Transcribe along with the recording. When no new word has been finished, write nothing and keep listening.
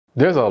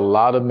There's a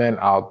lot of men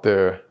out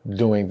there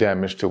doing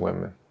damage to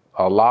women.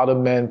 A lot of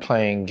men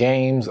playing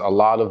games, a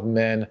lot of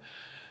men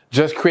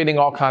just creating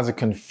all kinds of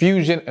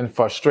confusion and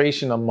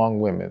frustration among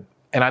women.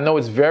 And I know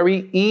it's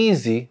very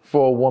easy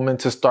for a woman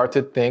to start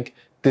to think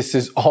this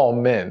is all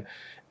men.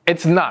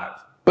 It's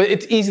not, but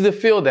it's easy to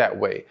feel that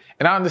way.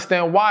 And I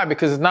understand why,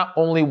 because it's not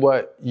only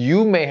what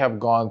you may have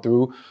gone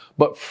through,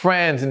 but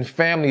friends and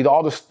family,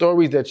 all the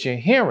stories that you're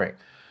hearing.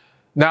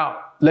 Now,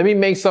 let me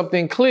make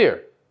something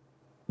clear.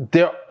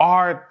 There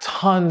are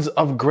tons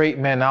of great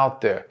men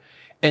out there,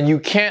 and you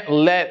can't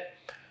let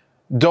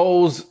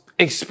those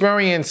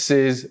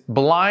experiences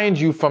blind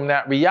you from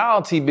that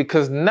reality,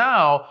 because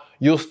now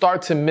you'll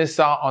start to miss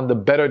out on the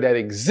better that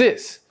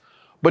exists.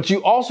 But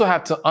you also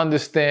have to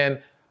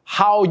understand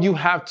how you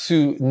have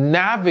to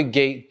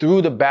navigate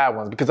through the bad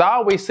ones, because I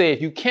always say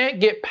if you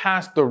can't get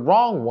past the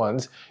wrong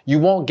ones, you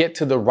won't get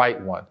to the right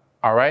one.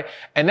 All right.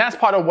 And that's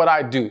part of what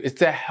I do, is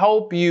to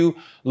help you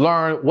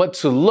learn what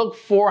to look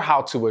for,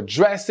 how to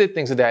address it,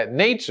 things of that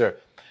nature,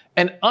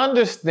 and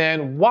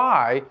understand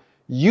why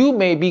you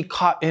may be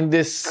caught in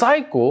this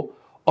cycle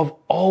of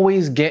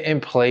always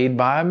getting played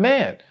by a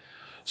man.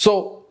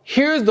 So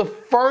here's the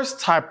first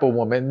type of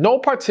woman, no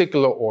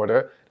particular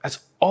order, that's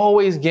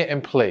always getting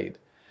played.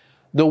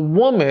 The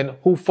woman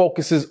who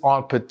focuses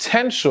on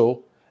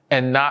potential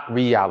and not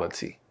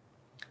reality.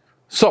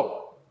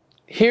 So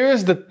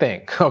here's the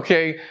thing,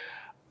 okay?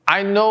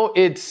 I know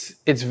it's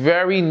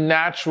very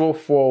natural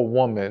for a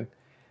woman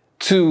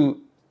to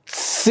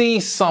see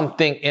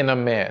something in a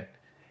man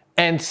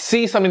and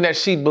see something that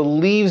she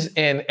believes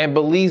in and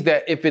believes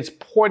that if it's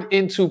poured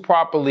into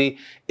properly,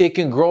 it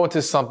can grow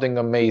into something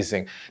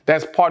amazing.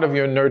 That's part of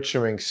your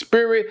nurturing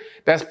spirit.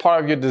 That's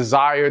part of your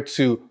desire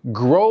to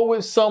grow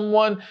with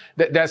someone.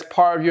 That's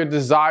part of your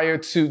desire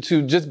to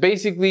just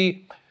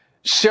basically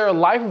share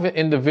life with an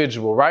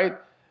individual, right?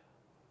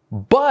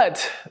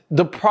 But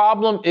the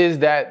problem is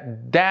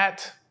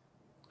that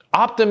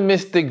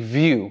optimistic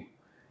view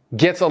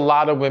gets a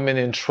lot of women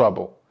in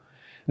trouble.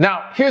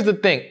 Now, here's the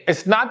thing.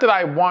 It's not that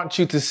I want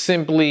you to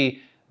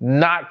simply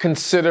not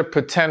consider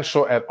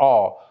potential at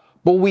all,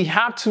 but we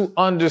have to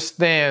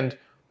understand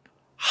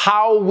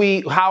how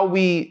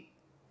we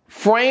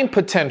frame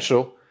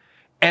potential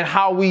and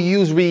how we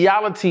use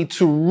reality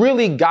to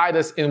really guide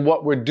us in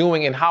what we're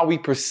doing and how we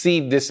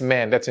perceive this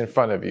man that's in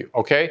front of you,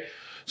 okay?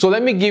 So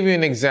let me give you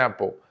an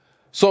example.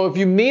 So if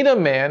you meet a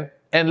man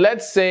and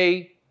let's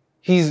say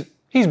he's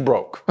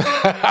broke.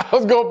 I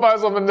was going to find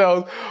something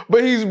else,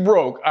 but he's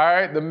broke. All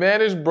right. The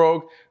man is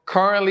broke.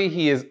 Currently,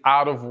 he is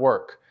out of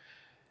work.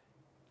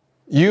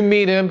 You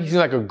meet him. He's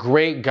like a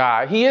great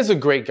guy. He is a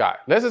great guy.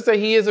 Let's just say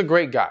he is a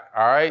great guy.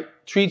 All right.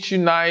 Treats you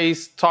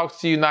nice, talks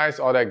to you nice,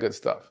 all that good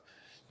stuff.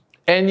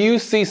 And you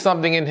see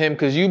something in him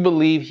because you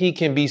believe he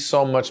can be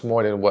so much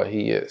more than what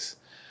he is.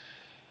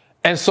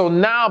 And so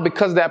now,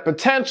 because of that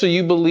potential,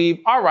 you believe,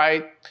 all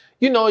right,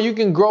 you know, you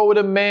can grow with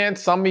a man.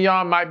 Some of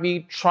y'all might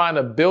be trying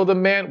to build a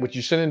man, which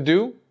you shouldn't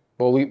do.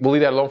 We'll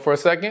leave that alone for a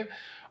second.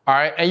 All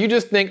right. And you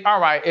just think,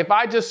 all right, if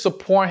I just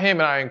support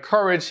him and I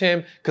encourage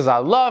him because I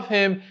love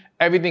him,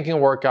 everything can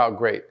work out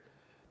great.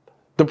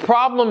 The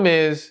problem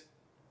is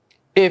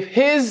if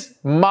his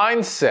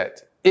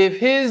mindset, if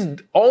his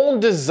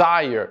own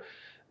desire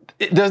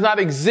does not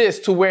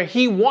exist to where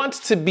he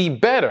wants to be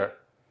better,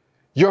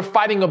 you're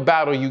fighting a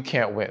battle you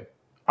can't win.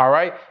 All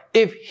right.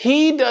 If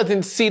he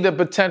doesn't see the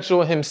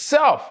potential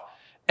himself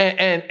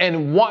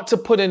and want to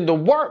put in the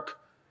work,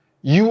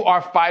 you are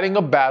fighting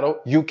a battle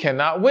you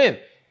cannot win.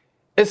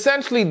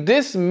 Essentially,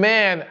 this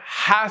man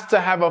has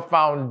to have a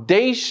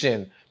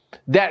foundation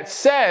that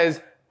says,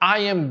 I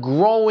am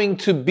growing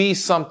to be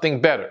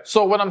something better.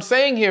 So what I'm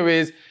saying here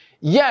is,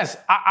 yes,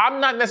 I'm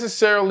not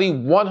necessarily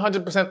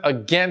 100%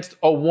 against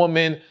a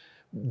woman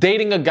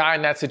dating a guy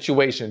in that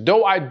situation,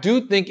 though I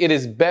do think it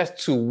is best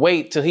to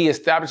wait till he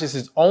establishes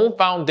his own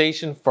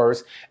foundation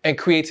first and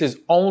creates his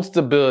own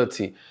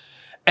stability.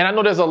 And I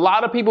know there's a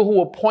lot of people who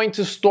will point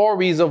to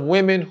stories of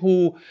women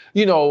who,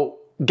 you know,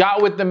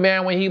 got with the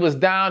man when he was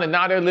down and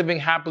now they're living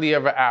happily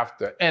ever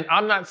after. And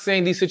I'm not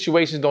saying these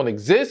situations don't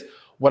exist.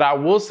 What I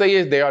will say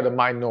is they are the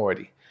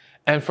minority.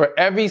 And for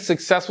every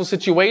successful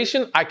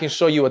situation, I can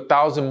show you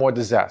 1,000 more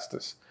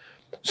disasters.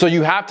 So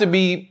you have to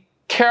be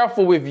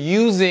careful with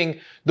using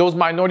those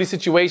minority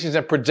situations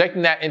and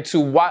projecting that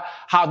into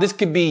how this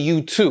could be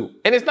you too.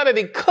 And it's not that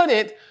it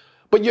couldn't,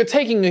 but you're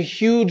taking a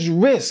huge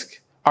risk.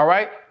 All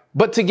right.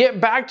 But to get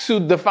back to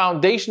the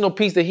foundational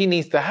piece that he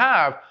needs to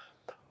have,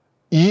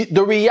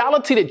 the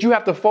reality that you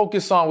have to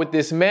focus on with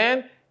this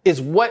man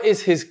is what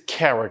is his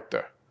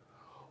character?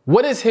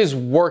 What is his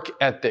work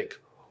ethic?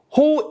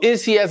 Who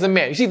is he as a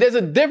man? You see, there's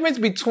a difference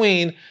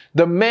between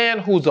the man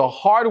who's a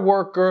hard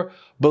worker,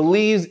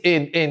 believes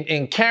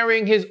in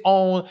carrying his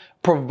own,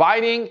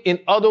 providing in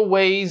other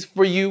ways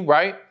for you,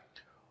 right?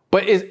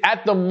 But is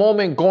at the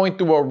moment going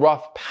through a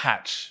rough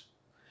patch.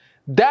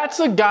 That's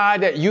a guy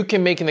that you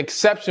can make an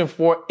exception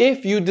for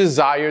if you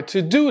desire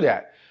to do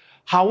that.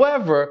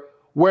 However,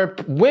 where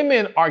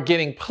women are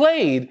getting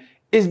played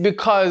is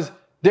because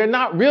they're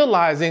not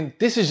realizing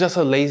this is just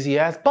a lazy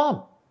ass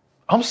bum.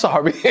 I'm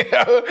sorry.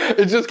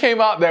 It just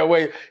came out that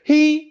way.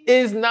 He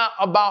is not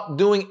about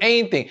doing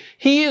anything.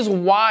 He is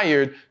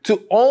wired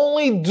to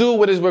only do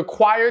what is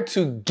required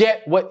to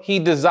get what he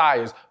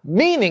desires.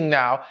 Meaning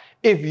now,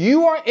 if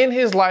you are in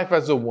his life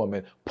as a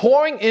woman,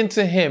 pouring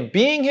into him,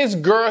 being his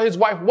girl, his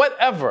wife,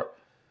 whatever,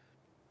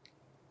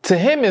 to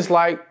him it's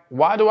like,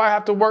 why do I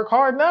have to work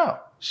hard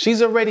now?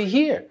 She's already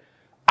here.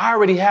 I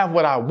already have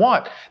what I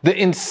want. The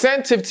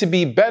incentive to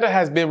be better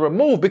has been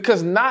removed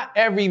because not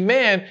every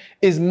man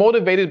is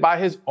motivated by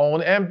his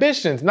own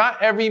ambitions. Not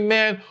every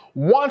man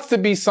wants to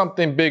be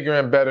something bigger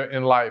and better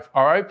in life.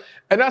 All right.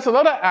 And that's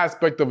another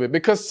aspect of it,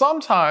 because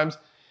sometimes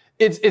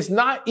it's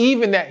not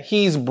even that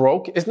he's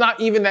broke. It's not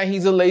even that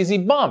he's a lazy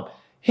bum.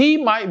 He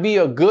might be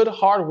a good,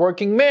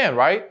 hardworking man,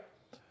 right?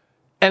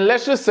 And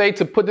let's just say,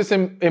 to put this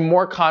in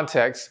more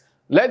context,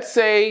 let's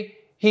say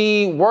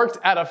he worked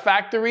at a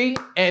factory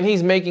and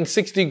he's making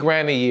 60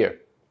 grand a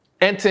year.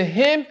 And to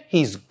him,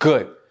 he's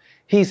good.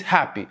 He's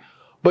happy.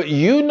 But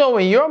you know,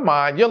 in your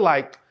mind, you're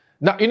like,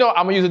 now, you know,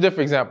 I'm gonna use a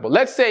different example.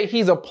 Let's say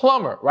he's a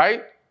plumber,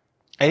 right?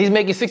 And he's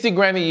making 60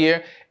 grand a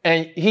year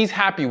and he's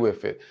happy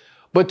with it.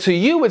 But to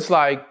you, it's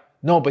like,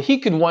 no, but he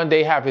could one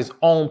day have his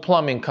own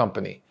plumbing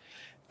company.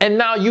 And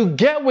now you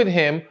get with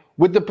him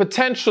with the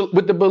potential,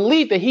 with the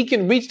belief that he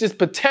can reach this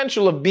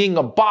potential of being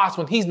a boss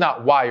when he's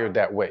not wired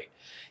that way.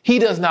 He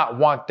does not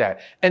want that.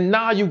 And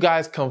now you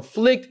guys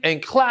conflict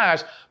and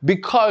clash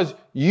because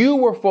you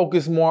were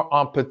focused more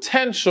on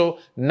potential,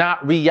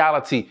 not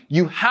reality.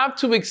 You have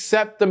to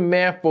accept the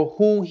man for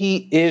who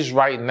he is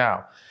right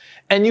now.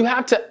 And you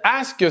have to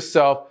ask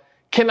yourself,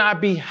 can I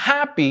be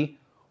happy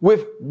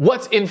with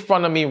what's in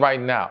front of me right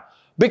now?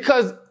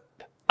 Because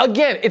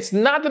again, it's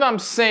not that I'm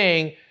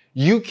saying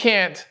you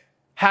can't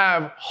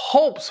have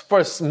hopes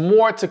for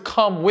more to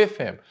come with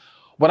him.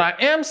 What I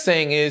am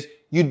saying is,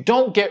 you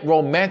don't get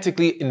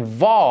romantically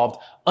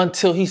involved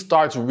until he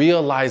starts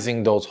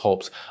realizing those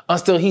hopes,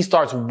 until he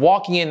starts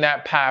walking in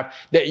that path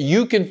that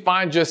you can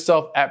find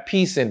yourself at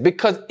peace in.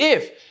 Because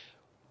if,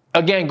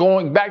 again,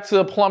 going back to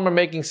the plumber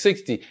making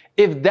 60,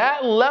 if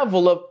that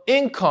level of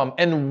income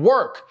and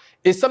work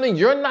is something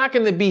you're not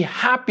going to be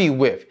happy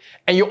with,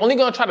 and you're only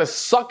going to try to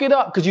suck it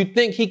up because you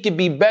think he could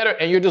be better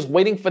and you're just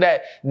waiting for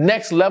that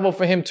next level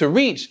for him to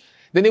reach,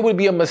 then it would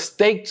be a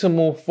mistake to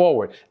move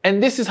forward.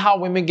 And this is how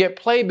women get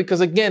played,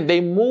 because again,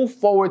 they move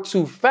forward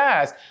too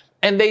fast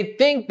and they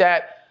think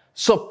that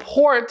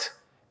support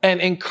and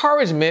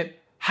encouragement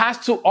has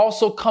to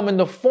also come in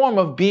the form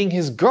of being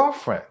his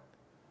girlfriend.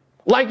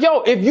 Like, yo,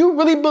 if you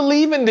really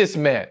believe in this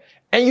man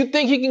and you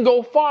think he can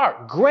go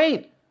far,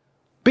 great,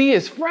 be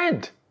his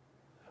friend.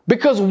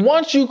 Because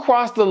once you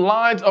cross the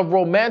lines of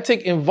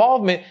romantic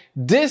involvement,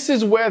 this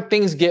is where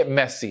things get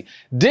messy.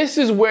 This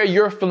is where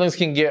your feelings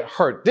can get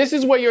hurt. This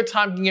is where your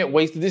time can get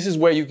wasted. This is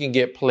where you can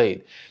get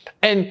played.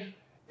 And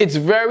it's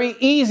very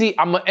easy.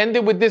 I'm going to end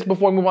it with this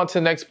before we move on to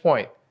the next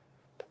point.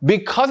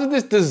 Because of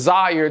this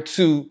desire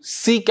to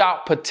seek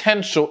out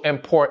potential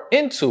and pour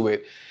into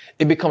it,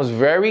 it becomes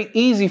very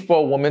easy for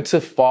a woman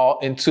to fall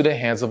into the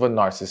hands of a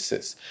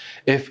narcissist.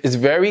 It's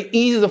very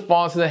easy to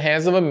fall into the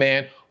hands of a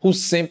man who's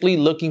simply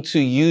looking to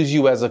use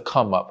you as a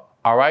come up,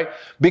 all right?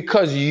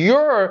 Because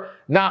you're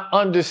not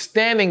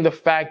understanding the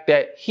fact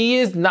that he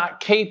is not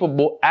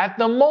capable at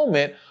the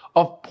moment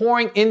of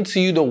pouring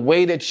into you the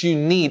way that you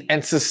need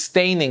and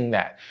sustaining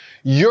that.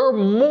 You're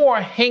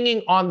more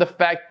hanging on the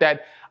fact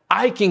that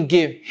I can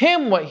give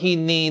him what he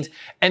needs,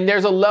 and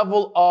there's a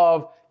level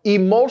of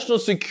emotional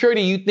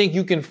security you think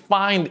you can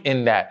find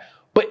in that,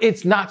 but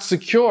it's not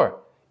secure.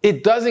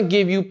 It doesn't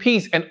give you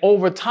peace. And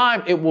over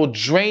time, it will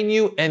drain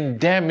you and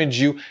damage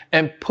you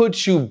and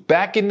put you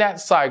back in that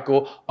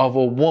cycle of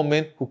a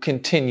woman who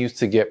continues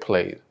to get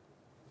played.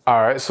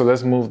 All right, so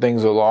let's move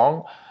things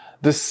along.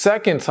 The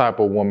second type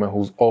of woman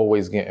who's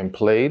always getting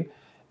played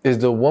is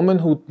the woman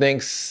who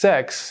thinks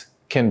sex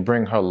can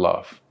bring her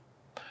love.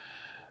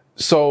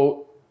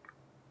 So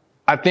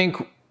I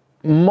think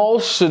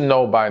most should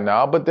know by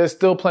now, but there's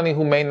still plenty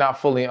who may not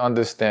fully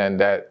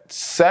understand that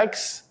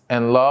sex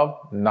and love,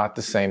 not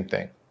the same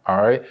thing. All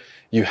right.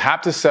 You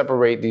have to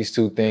separate these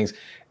two things,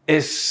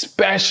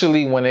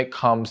 especially when it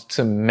comes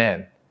to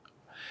men.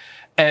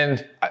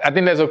 And I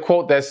think there's a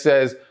quote that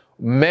says,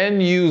 men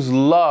use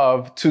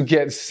love to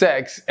get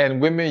sex and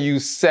women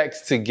use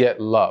sex to get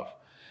love.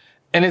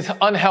 And it's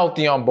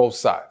unhealthy on both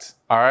sides.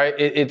 All right.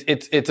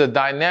 It's a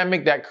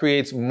dynamic that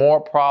creates more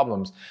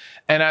problems.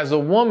 And as a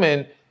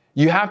woman,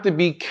 you have to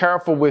be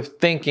careful with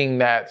thinking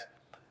that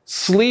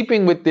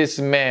sleeping with this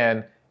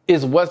man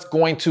is what's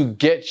going to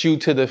get you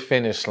to the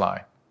finish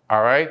line.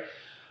 All right.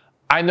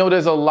 I know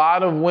there's a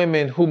lot of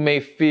women who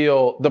may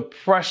feel the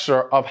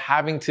pressure of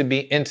having to be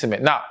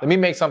intimate. Now, let me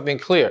make something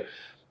clear.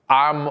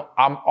 I'm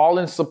all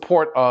in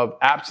support of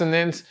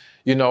abstinence.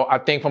 You know, I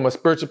think from a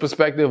spiritual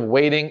perspective,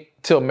 waiting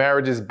till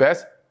marriage is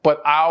best.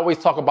 But I always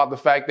talk about the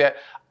fact that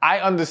I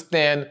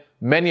understand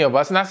many of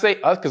us, and I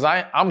say us because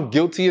I'm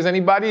guilty as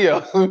anybody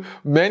else.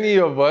 Many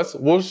of us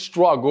will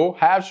struggle,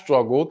 have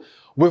struggled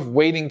with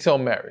waiting till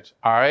marriage.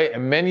 All right.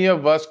 And many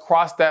of us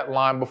cross that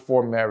line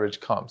before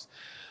marriage comes.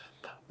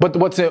 But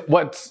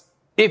what's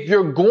if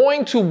you're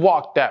going to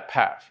walk that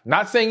path,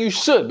 not saying you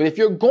should, but if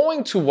you're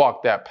going to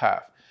walk that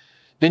path,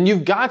 then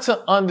you've got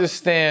to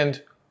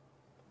understand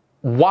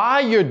why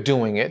you're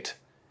doing it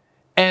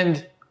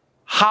and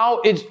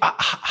how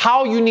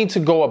you need to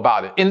go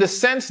about it. In the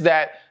sense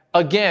that,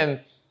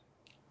 again,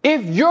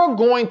 if you're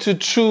going to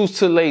choose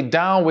to lay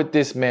down with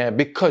this man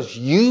because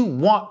you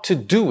want to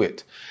do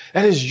it,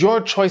 that is your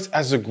choice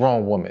as a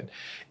grown woman.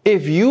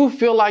 If you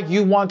feel like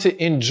you want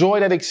to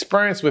enjoy that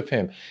experience with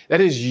him, that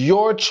is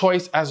your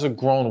choice as a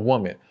grown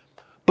woman.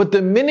 But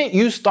the minute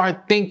you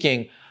start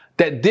thinking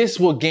that this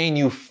will gain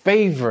you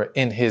favor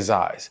in his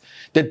eyes,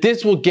 that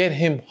this will get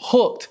him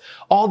hooked,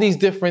 all these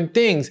different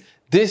things,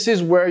 this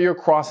is where you're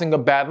crossing a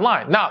bad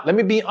line. Now, let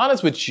me be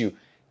honest with you.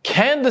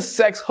 Can the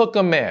sex hook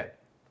a man?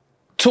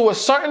 To a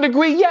certain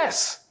degree,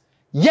 yes.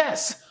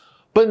 Yes.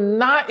 But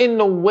not in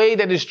the way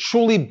that is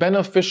truly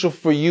beneficial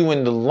for you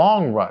in the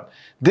long run.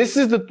 This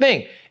is the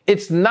thing.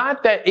 It's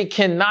not that it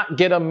cannot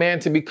get a man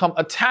to become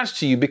attached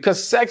to you,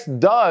 because sex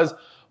does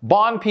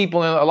bond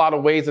people in a lot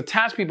of ways,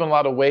 attach people in a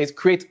lot of ways,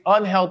 creates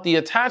unhealthy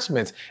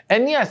attachments.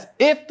 And yes,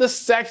 if the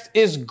sex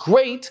is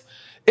great,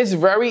 it's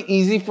very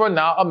easy for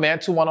now a man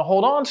to want to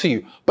hold on to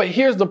you. But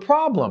here's the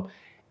problem.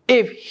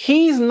 If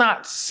he's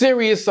not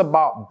serious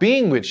about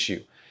being with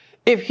you,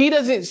 if he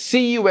doesn't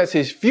see you as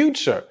his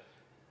future,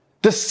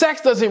 the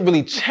sex doesn't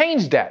really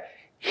change that.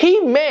 He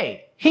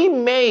may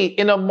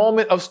in a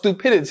moment of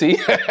stupidity,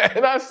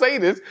 and I say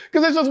this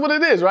because it's just what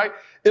it is, right?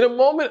 In a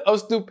moment of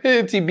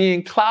stupidity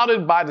being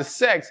clouded by the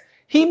sex,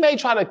 he may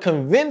try to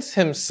convince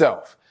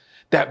himself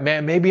that,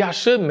 man, maybe I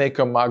should make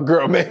her my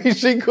girl. Maybe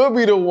she could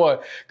be the one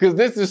because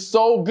this is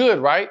so good,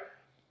 right?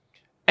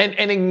 And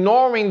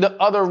ignoring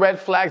the other red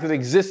flags that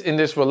exist in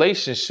this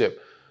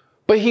relationship.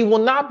 But he will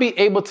not be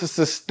able to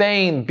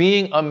sustain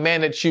being a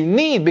man that you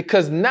need,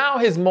 because now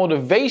his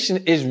motivation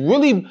is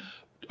really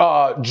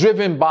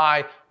driven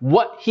by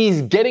what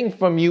he's getting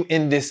from you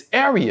in this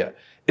area.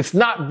 It's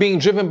not being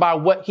driven by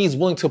what he's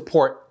willing to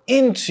pour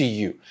into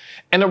you.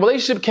 And a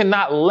relationship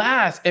cannot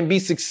last and be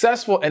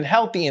successful and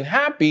healthy and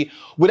happy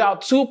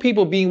without two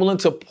people being willing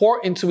to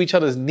pour into each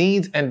other's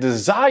needs and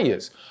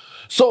desires.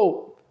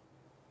 So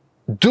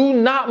do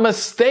not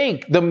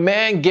mistake the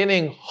man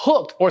getting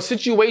hooked, or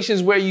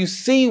situations where you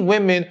see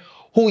women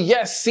who,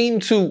 yes, seem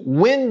to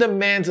win the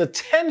man's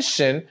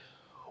attention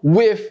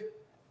with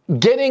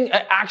getting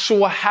an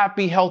actual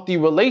happy, healthy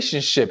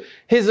relationship.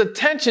 His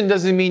attention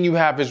doesn't mean you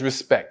have his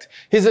respect.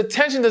 His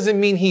attention doesn't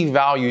mean he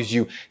values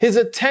you. His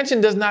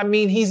attention does not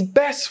mean he's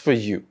best for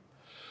you.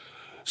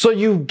 So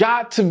you've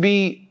got to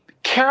be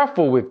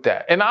careful with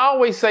that. And I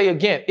always say,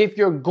 again, if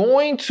you're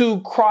going to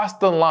cross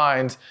the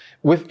lines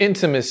with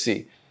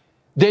intimacy,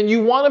 then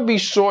you want to be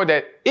sure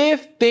that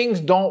if things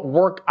don't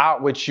work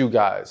out with you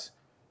guys,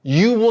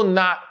 you will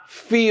not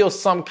feel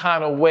some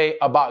kind of way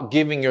about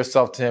giving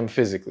yourself to him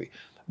physically.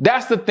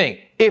 That's the thing.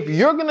 If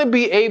you're going to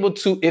be able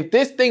to, if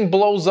this thing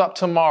blows up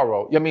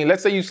tomorrow, I mean,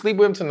 let's say you sleep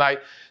with him tonight,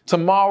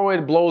 tomorrow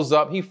it blows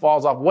up, he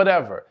falls off,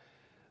 whatever.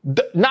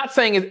 Not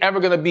saying it's ever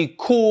going to be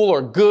cool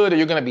or good or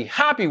you're going to be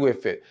happy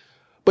with it.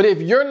 But if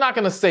you're not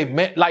going to say,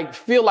 man, like,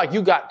 feel like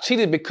you got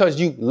cheated because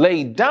you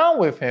laid down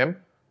with him,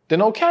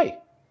 then okay.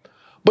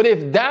 But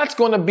if that's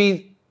going to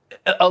be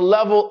a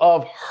level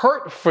of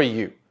hurt for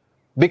you,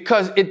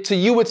 because to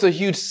you it's a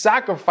huge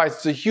sacrifice,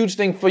 it's a huge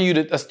thing for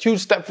you a huge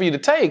step for you to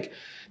take,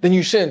 then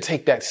you shouldn't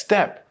take that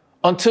step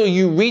until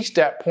you reach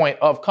that point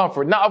of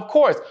comfort. Now, of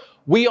course,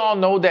 we all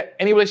know that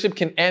any relationship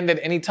can end at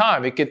any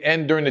time. It can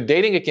end during the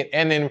dating. It can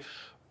end in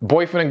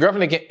boyfriend and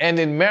girlfriend. It can end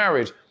in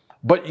marriage.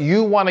 But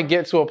you want to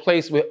get to a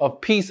place of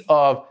peace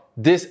of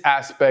this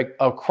aspect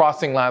of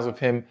crossing lines with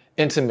him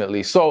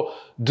intimately. So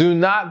do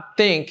not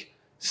think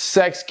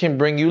sex can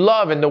bring you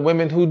love. And the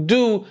women who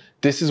do,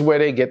 this is where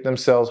they get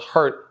themselves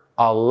hurt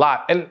a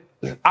lot. And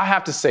I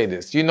have to say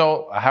this,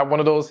 I have one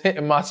of those hit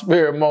in my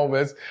spirit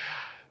moments.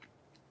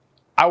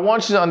 I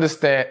want you to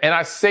understand, and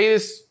I say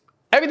this,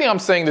 everything I'm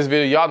saying in this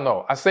video, y'all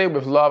know, I say it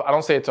with love. I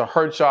don't say it to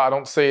hurt y'all. I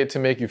don't say it to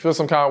make you feel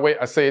some kind of way.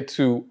 I say it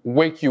to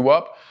wake you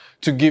up,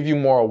 to give you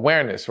more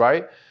awareness,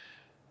 right?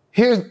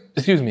 Here's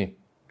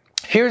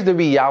the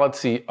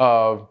reality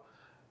of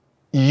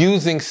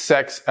using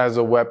sex as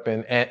a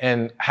weapon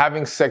and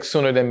having sex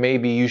sooner than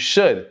maybe you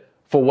should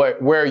for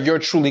where you're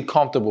truly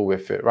comfortable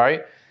with it,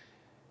 right?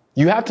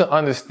 You have to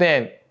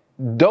understand,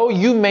 though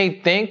you may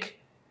think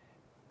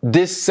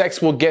this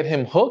sex will get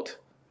him hooked,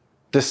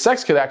 the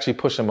sex could actually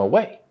push him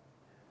away.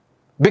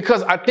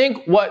 Because I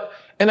think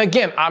and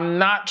again, I'm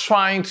not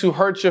trying to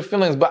hurt your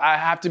feelings, but I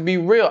have to be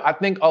real. I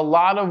think a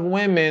lot of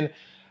women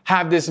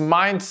have this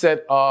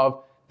mindset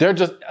of, they're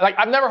just, like,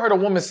 I've never heard a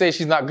woman say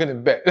she's not good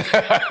in bed.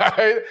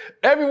 Right?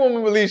 Every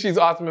woman believes she's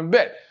awesome in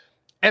bed.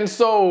 And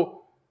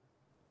so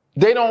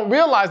they don't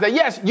realize that,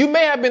 yes, you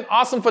may have been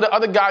awesome for the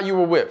other guy you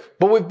were with,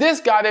 but with this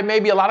guy, there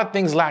may be a lot of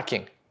things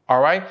lacking.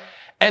 All right.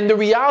 And the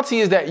reality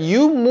is that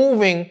you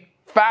moving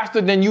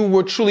faster than you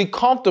were truly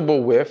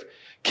comfortable with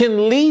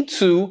can lead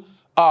to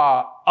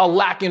a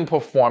lack in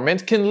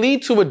performance, can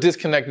lead to a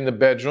disconnect in the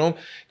bedroom,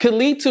 can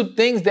lead to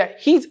things that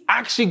he's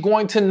actually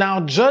going to now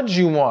judge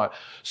you on.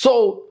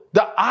 So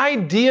the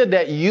idea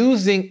that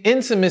using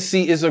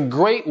intimacy is a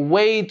great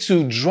way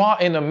to draw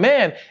in a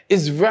man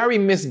is very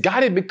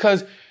misguided,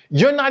 because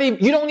you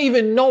don't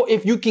even know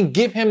if you can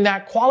give him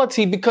that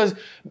quality, because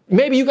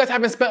maybe you guys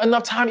haven't spent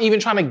enough time even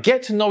trying to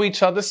get to know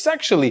each other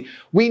sexually.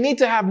 We need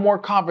to have more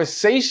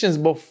conversations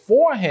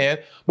beforehand,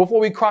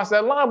 before we cross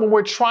that line, when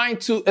we're trying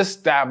to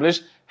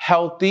establish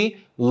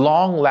healthy,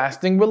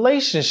 long-lasting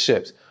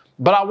relationships.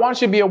 But I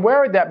want you to be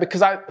aware of that,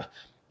 because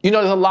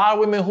there's a lot of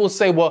women who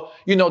say, well,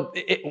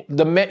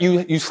 the man,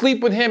 you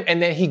sleep with him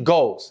and then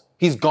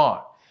he's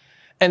gone.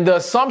 And the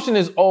assumption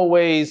is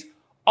always,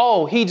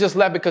 oh, he just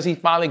left because he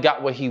finally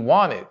got what he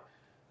wanted.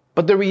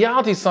 But the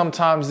reality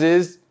sometimes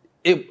is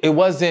it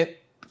wasn't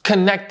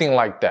connecting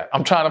like that.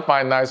 I'm trying to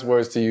find nice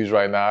words to use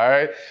right now. All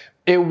right.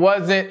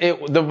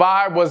 The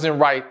vibe wasn't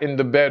right in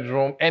the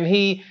bedroom, and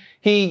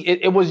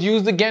it was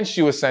used against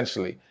you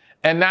essentially.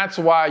 And that's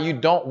why you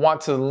don't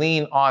want to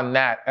lean on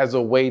that as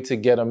a way to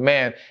get a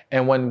man.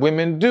 And when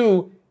women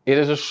do, it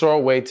is a sure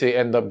way to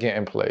end up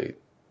getting played.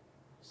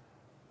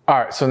 All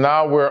right, so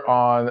now we're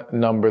on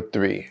number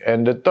 3.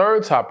 And the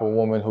third type of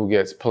woman who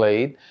gets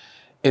played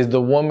is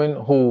the woman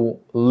who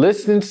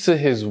listens to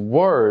his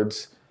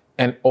words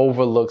and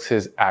overlooks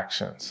his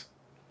actions.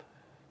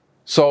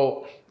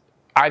 So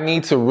I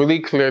need to really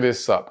clear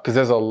this up, because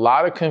there's a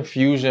lot of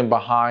confusion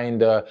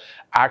behind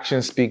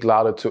actions speak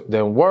louder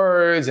than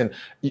words. And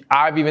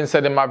I've even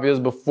said in my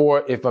videos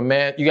before, if a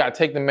man, you got to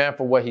take the man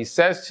for what he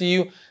says to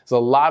you. There's a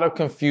lot of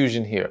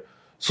confusion here.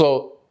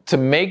 So to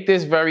make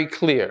this very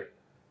clear,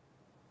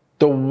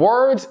 the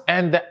words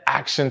and the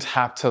actions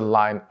have to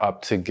line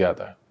up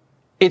together.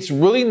 It's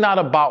really not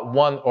about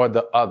one or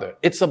the other.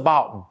 It's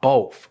about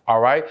both, all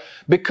right?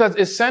 Because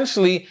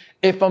essentially,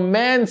 if a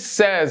man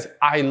says,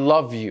 I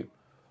love you,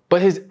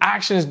 but his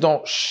actions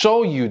don't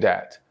show you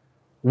that,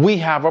 we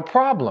have a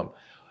problem.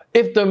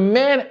 If the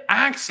man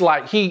acts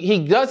like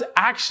he does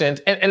actions,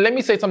 and let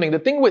me say something, the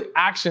thing with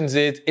actions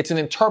is it's an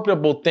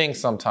interpretable thing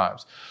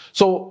sometimes.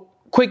 So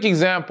quick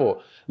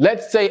example,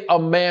 let's say a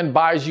man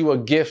buys you a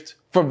gift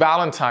for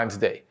Valentine's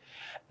Day,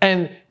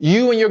 and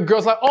you and your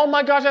girl's like, oh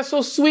my gosh, that's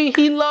so sweet,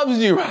 he loves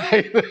you,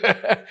 right?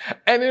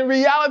 And in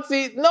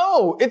reality,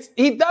 no,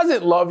 he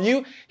doesn't love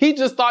you. He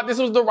just thought this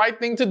was the right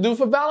thing to do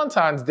for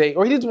Valentine's Day,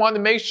 or he just wanted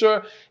to make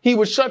sure he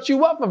would shut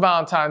you up for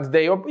Valentine's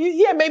Day, or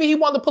yeah, maybe he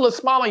wanted to put a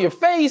smile on your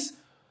face,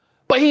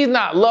 but he's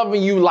not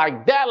loving you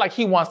like that, like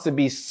he wants to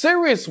be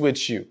serious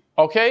with you,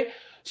 okay?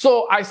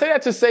 So I say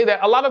that to say that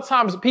a lot of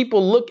times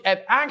people look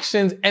at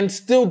actions and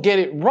still get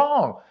it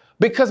wrong,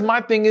 because my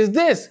thing is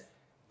this: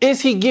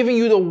 is he giving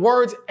you the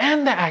words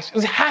and the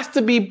actions? It has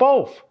to be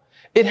both.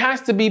 It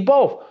has to be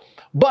both.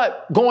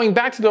 But going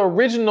back to the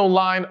original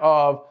line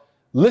of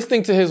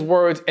listening to his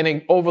words and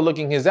then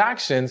overlooking his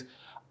actions,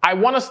 I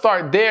want to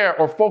start there,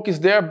 or focus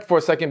there for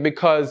a second,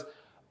 because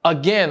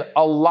again,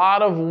 a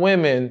lot of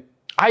women,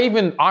 I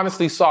even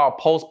honestly saw a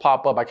post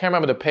pop up, I can't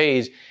remember the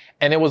page,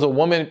 and it was a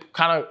woman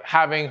kind of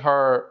having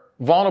her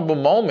vulnerable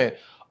moment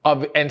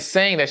and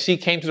saying that she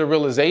came to the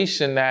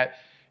realization that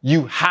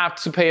you have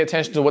to pay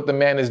attention to what the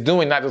man is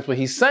doing, not just what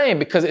he's saying,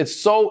 because it's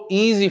so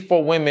easy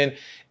for women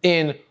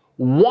in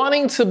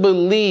wanting to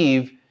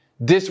believe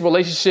this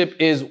relationship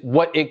is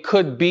what it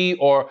could be,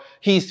 or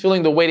he's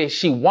feeling the way that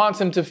she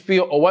wants him to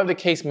feel, or whatever the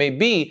case may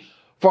be,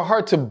 for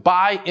her to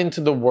buy into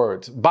the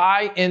words,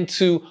 buy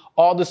into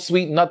all the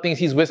sweet nothings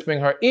he's whispering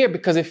in her ear,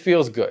 because it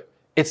feels good.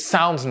 It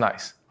sounds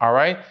nice, all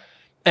right?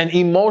 And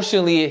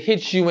emotionally, it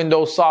hits you in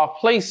those soft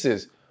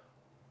places.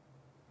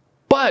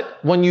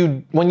 But when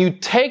you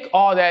take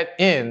all that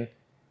in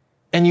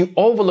and you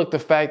overlook the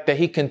fact that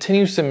he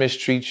continues to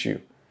mistreat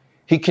you,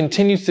 he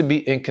continues to be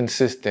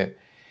inconsistent,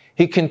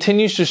 he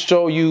continues to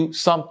show you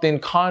something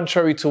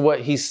contrary to what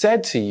he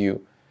said to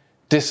you,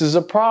 this is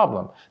a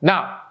problem.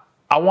 Now,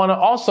 I want to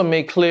also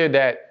make clear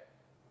that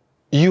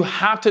you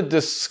have to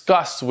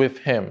discuss with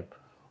him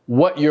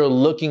what you're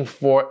looking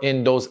for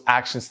in those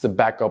actions to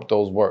back up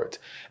those words.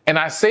 And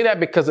I say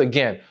that because,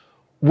 again,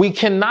 we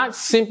cannot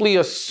simply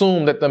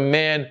assume that the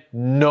man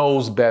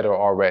knows better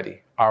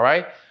already, all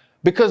right?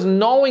 Because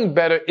knowing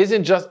better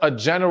isn't just a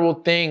general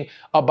thing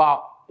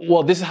about,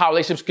 well, this is how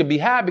relationships could be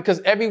had,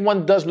 because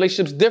everyone does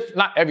relationships different,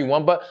 not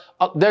everyone, but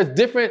there's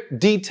different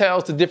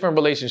details to different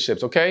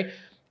relationships, okay?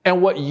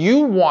 And what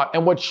you want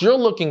and what you're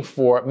looking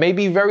for may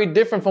be very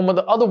different from what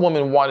the other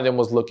woman wanted and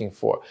was looking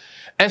for.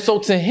 And so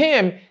to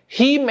him,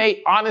 he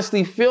may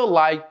honestly feel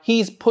like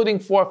he's putting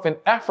forth an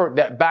effort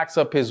that backs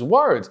up his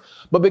words.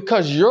 But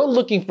because you're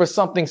looking for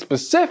something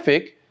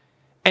specific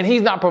and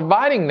he's not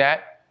providing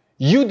that,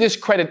 you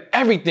discredit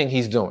everything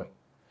he's doing.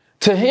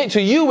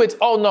 To you, it's,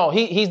 oh no,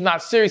 he's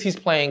not serious, he's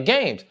playing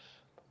games.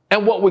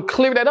 And what would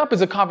clear that up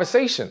is a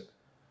conversation.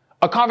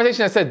 A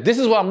conversation that says, this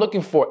is what I'm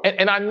looking for.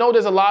 And I know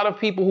there's a lot of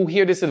people who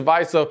hear this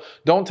advice of,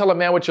 don't tell a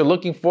man what you're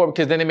looking for,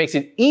 because then it makes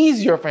it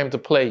easier for him to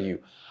play you.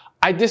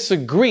 I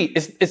disagree.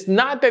 It's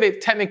not that it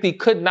technically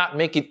could not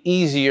make it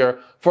easier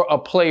for a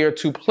player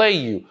to play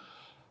you.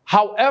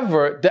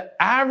 However, the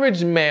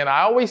average man,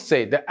 I always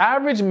say, the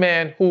average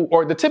man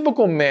or the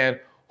typical man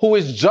who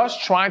is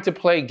just trying to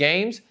play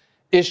games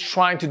is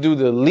trying to do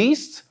the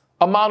least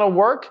amount of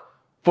work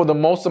for the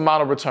most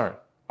amount of return,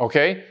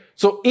 okay?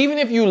 So even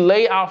if you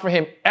lay out for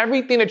him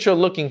everything that you're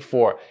looking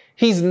for,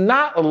 he's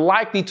not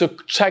likely to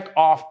check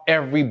off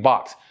every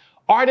box.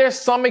 Are there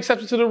some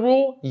exceptions to the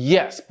rule?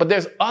 Yes, but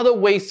there's other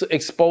ways to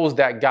expose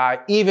that guy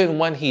even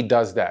when he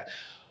does that.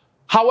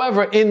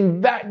 However,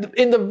 in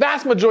the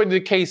vast majority of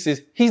the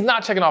cases, he's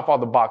not checking off all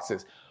the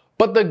boxes.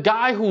 But the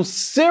guy who's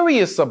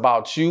serious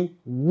about you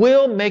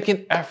will make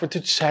an effort to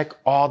check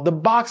all the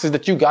boxes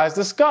that you guys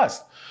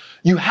discussed.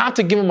 You have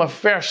to give him a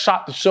fair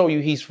shot to show you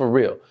he's for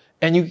real.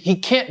 And he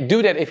can't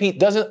do that if he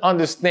doesn't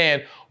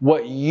understand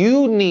what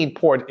you need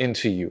poured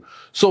into you.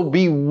 So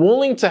be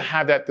willing to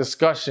have that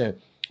discussion.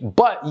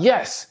 But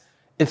yes,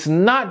 it's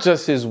not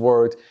just his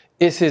words,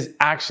 it's his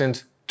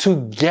actions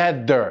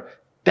together.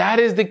 That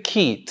is the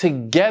key.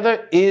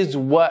 Together is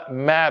what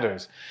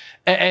matters.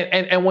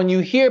 And when you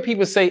hear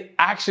people say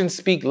actions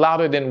speak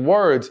louder than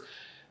words,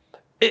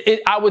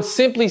 I would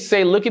simply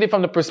say, look at it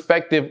from the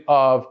perspective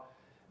of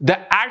the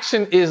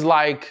action is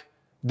like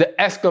the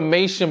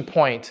exclamation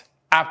point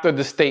after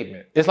the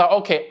statement. It's like,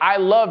 okay, I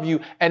love you.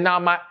 And now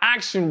my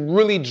action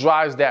really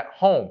drives that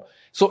home.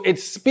 So it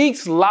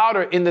speaks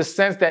louder in the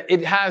sense that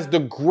it has the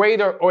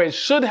greater, or it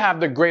should have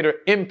the greater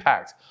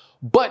impact.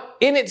 But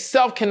in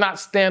itself cannot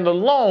stand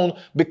alone,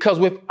 because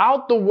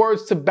without the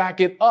words to back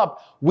it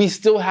up, we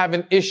still have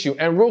an issue.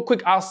 And real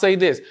quick, I'll say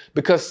this,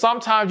 because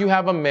sometimes you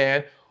have a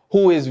man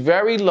who is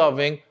very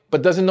loving,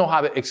 but doesn't know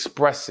how to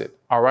express it.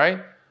 All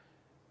right.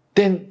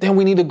 Then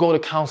we need to go to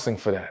counseling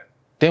for that.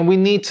 Then we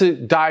need to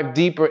dive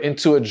deeper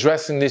into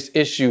addressing this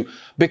issue,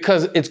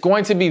 because it's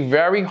going to be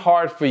very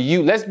hard for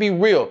you. Let's be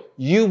real.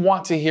 You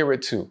want to hear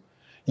it too.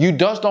 You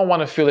just don't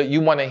want to feel it. You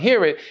want to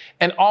hear it.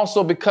 And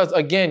also because,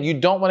 again, you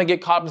don't want to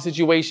get caught in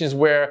situations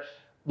where,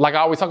 like I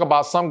always talk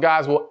about, some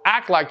guys will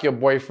act like your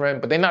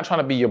boyfriend, but they're not trying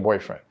to be your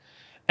boyfriend.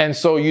 And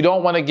so you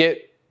don't want to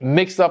get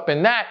mixed up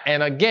in that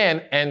and,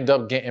 again, end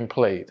up getting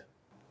played.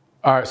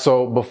 All right,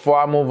 so before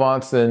I move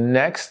on to the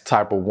next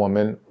type of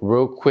woman,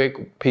 real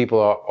quick,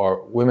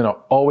 women are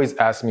always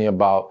asking me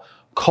about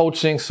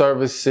coaching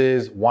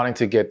services, wanting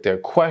to get their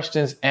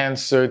questions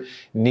answered,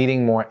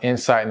 needing more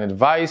insight and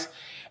advice.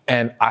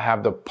 And I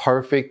have the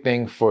perfect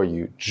thing for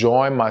you.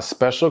 Join my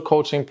special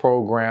coaching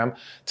program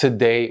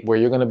today, where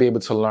you're going to be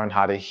able to learn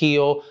how to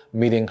heal,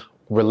 meeting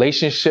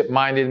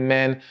relationship-minded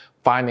men,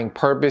 finding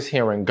purpose,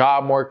 hearing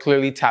God more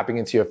clearly, tapping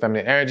into your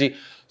feminine energy.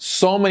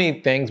 So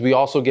many things. We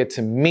also get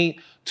to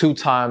meet 2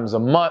 times a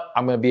month.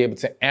 I'm going to be able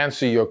to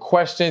answer your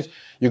questions.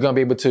 You're going to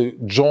be able to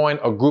join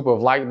a group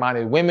of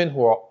like-minded women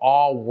who are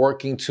all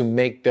working to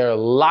make their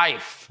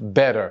life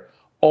better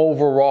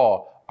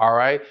overall. All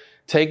right.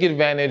 Take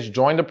advantage.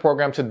 Join the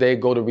program today.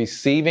 Go to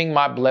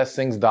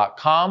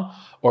receivingmyblessings.com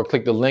or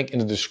click the link in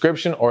the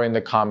description or in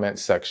the comment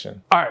section.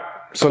 All right.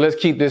 So let's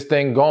keep this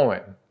thing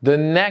going. The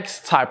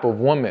next type of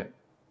woman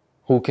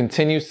who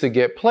continues to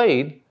get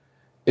played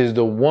is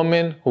the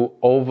woman who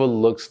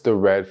overlooks the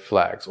red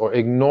flags, or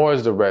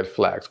ignores the red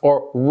flags,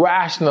 or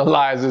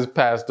rationalizes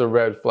past the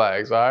red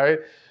flags. All right.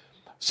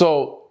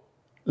 So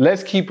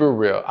let's keep it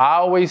real. I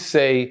always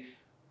say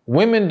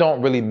women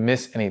don't really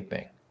miss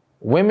anything.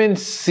 Women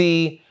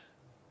see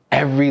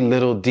every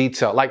little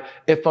detail. Like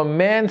if a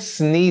man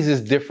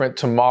sneezes different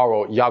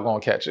tomorrow, y'all gonna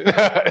catch it.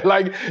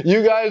 Like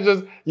you guys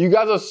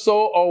are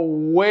so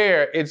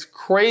aware. It's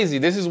crazy.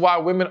 This is why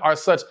women are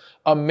such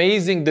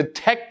amazing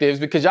detectives,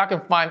 because y'all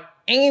can find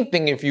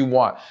anything if you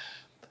want.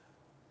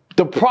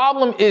 The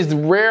problem is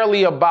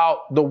rarely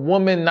about the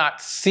woman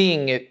not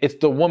seeing it. It's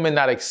the woman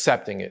not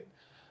accepting it.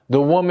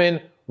 The woman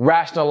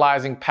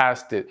rationalizing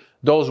past it.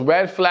 Those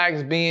red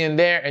flags being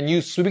there and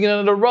you sweeping it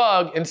under the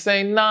rug and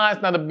saying, nah,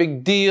 it's not a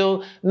big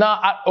deal.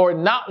 Or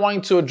not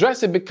wanting to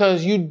address it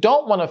because you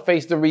don't want to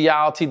face the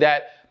reality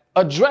that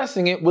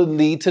addressing it would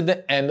lead to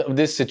the end of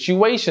this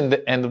situation,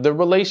 the end of the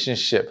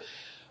relationship.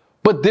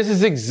 But this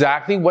is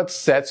exactly what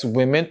sets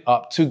women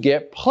up to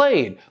get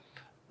played.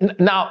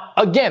 Now,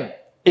 again,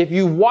 if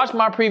you watch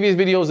my previous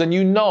videos, then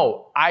you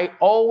know I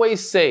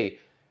always say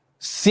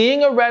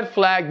seeing a red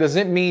flag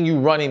doesn't mean you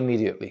run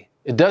immediately.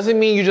 It doesn't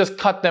mean you just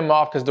cut them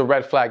off because the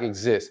red flag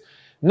exists.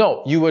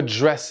 No, you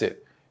address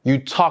it. You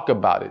talk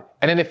about it.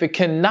 And then if it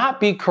cannot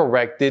be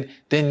corrected,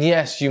 then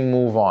yes, you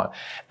move on.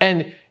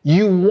 And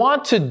you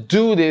want to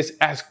do this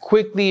as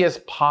quickly as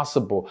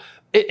possible.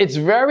 It's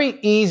very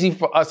easy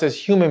for us as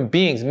human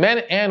beings,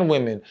 men and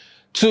women,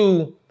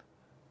 to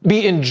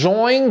be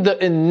enjoying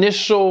the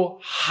initial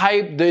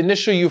hype, the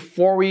initial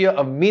euphoria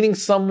of meeting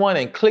someone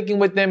and clicking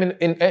with them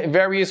in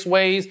various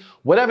ways,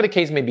 whatever the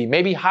case may be,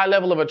 maybe high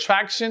level of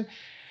attraction.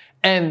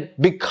 And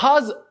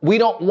because we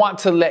don't want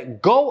to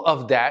let go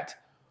of that,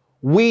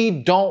 we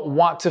don't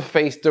want to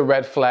face the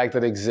red flag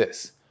that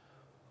exists.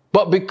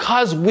 But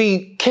because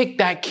we kick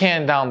that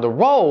can down the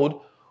road,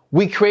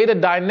 we create a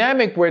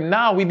dynamic where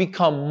now we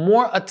become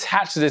more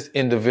attached to this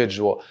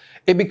individual.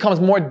 It becomes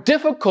more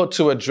difficult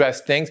to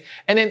address things.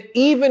 And then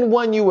even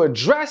when you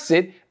address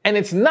it and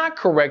it's not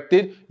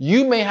corrected,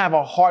 you may have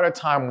a harder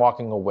time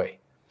walking away.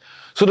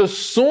 So the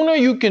sooner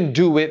you can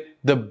do it,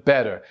 the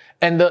better.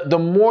 And the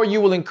more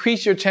you will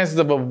increase your chances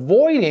of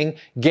avoiding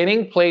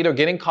getting played or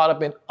getting caught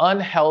up in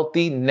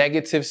unhealthy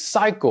negative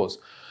cycles.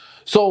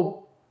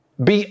 So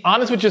be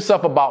honest with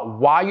yourself about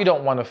why you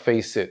don't want to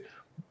face it.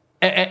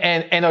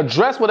 And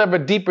address whatever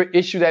deeper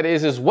issue that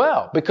is as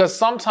well. Because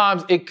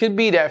sometimes it could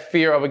be that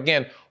fear of,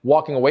 again,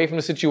 walking away from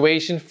the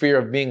situation, fear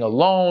of being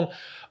alone.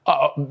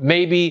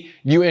 Maybe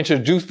you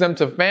introduce them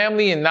to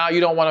family and now you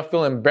don't want to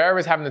feel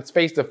embarrassed having to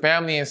face the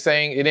family and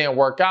saying it didn't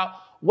work out.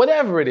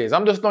 Whatever it is.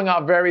 I'm just throwing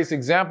out various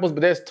examples,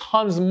 but there's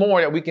tons more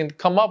that we can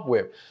come up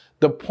with.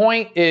 The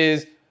point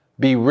is,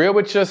 be real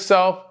with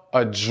yourself,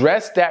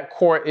 address that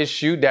core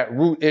issue, that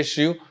root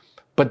issue,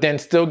 but then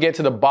still get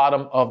to the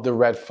bottom of the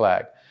red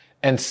flag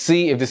and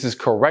see if this is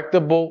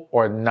correctable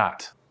or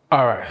not.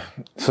 All right,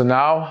 so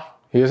now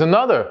here's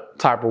another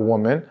type of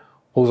woman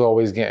who's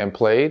always getting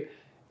played,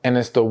 and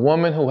it's the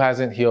woman who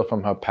hasn't healed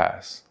from her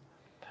past.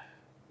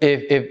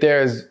 If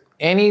there's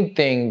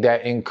anything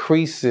that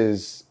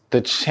increases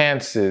the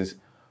chances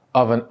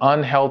of an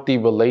unhealthy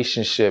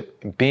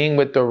relationship, being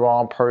with the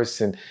wrong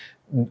person,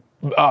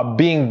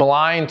 being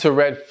blind to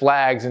red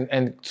flags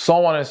and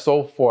so on and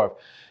so forth,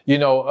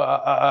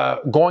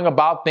 going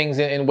about things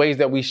in ways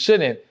that we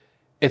shouldn't,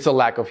 it's a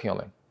lack of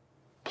healing,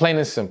 plain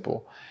and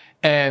simple.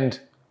 And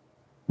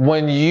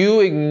when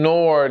you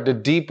ignore the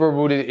deeper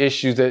rooted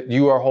issues that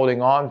you are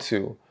holding on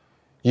to,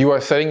 you are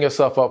setting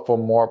yourself up for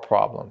more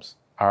problems.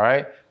 All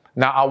right.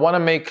 Now, I want to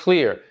make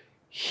clear,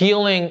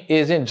 healing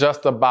isn't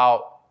just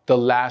about the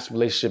last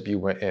relationship you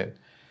were in.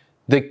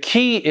 The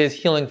key is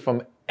healing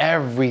from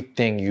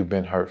everything you've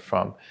been hurt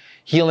from.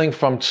 Healing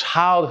from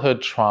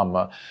childhood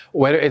trauma,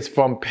 whether it's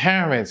from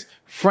parents,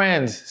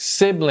 friends,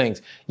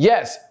 siblings.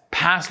 Yes,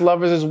 past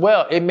lovers as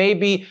well. It may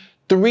be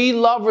 3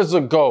 lovers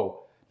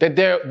ago that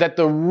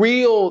the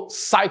real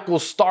cycle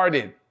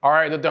started, all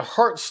right, that the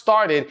hurt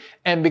started,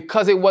 and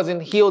because it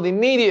wasn't healed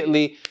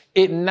immediately,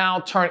 it now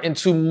turned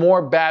into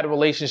more bad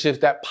relationships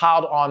that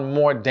piled on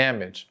more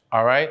damage,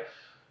 all right?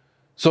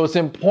 So it's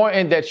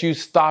important that you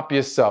stop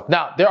yourself.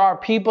 Now, there are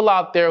people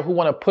out there who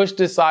want to push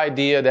this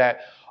idea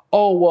that,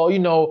 oh,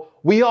 well,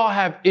 we all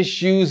have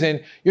issues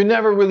and you're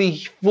never really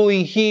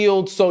fully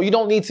healed, so you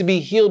don't need to be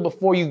healed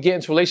before you get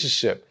into a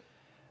relationship.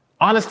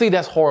 Honestly,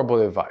 that's horrible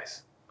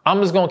advice.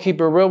 I'm just going to keep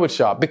it real with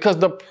y'all because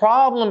the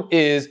problem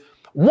is,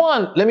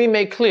 one, let me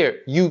make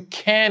clear, you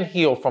can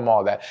heal from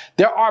all that.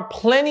 There are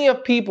plenty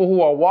of people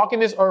who are walking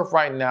this earth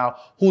right now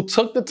who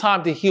took the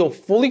time to heal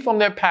fully from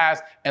their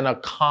past and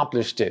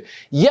accomplished it.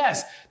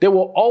 Yes, there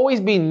will always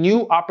be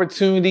new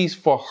opportunities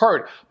for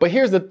hurt. But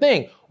here's the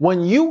thing.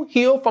 When you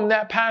heal from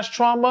that past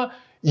trauma,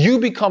 you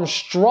become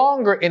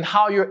stronger in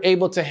how you're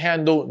able to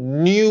handle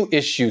new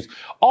issues.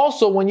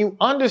 Also, when you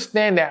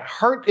understand that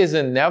hurt is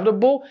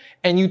inevitable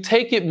and you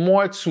take it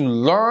more to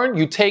learn,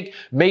 you take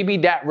maybe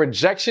that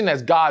rejection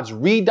as God's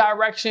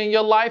redirection in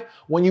your life.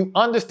 When you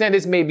understand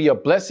this may be a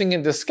blessing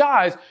in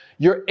disguise,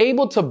 you're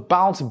able to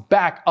bounce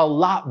back a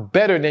lot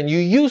better than you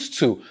used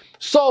to.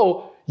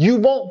 So you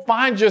won't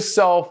find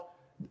yourself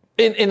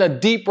in a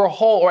deeper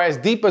hole or as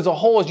deep as a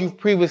hole as you've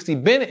previously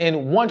been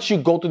in once you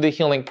go through the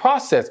healing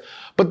process.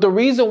 But the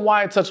reason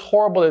why it's such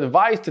horrible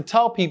advice to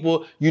tell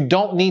people you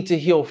don't need to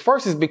heal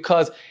first is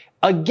because,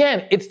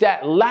 again, it's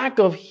that lack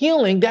of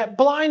healing that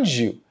blinds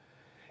you.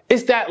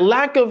 It's that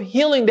lack of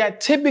healing that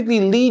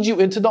typically leads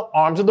you into the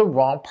arms of the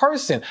wrong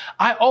person.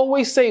 I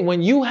always say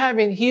when you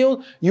haven't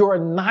healed, you are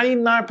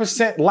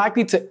 99%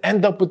 likely to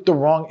end up with the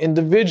wrong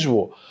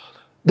individual.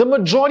 The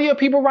majority of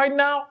people right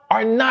now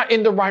are not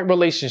in the right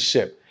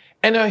relationship.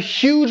 And a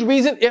huge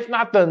reason, if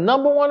not the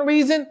number one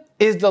reason,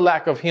 is the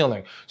lack of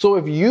healing. So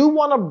if you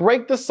want to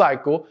break the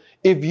cycle,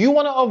 if you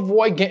want to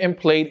avoid getting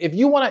played, if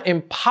you want to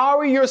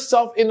empower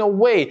yourself in a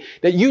way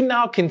that you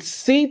now can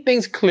see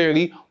things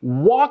clearly,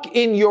 walk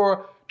in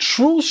your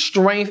true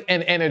strength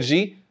and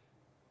energy,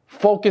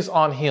 focus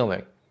on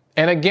healing.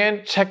 And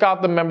again, check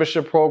out the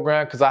membership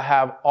program because I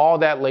have all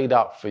that laid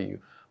out for you.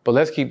 But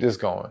let's keep this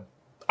going.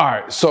 All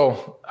right,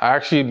 so I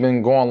actually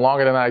been going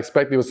longer than I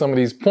expected with some of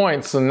these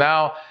points. So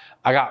now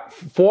I got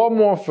 4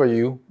 more for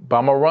you, but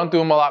I'm going to run through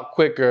them a lot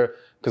quicker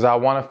because I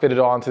want to fit it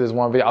all into this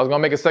one video. I was going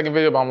to make a second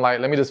video, but I'm like,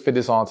 let me just fit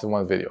this all into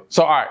one video.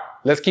 So, all right,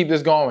 let's keep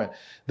this going.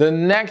 The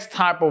next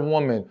type of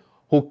woman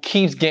who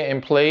keeps getting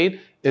played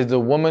is the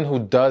woman who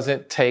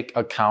doesn't take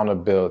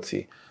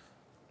accountability.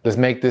 Let's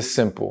make this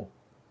simple.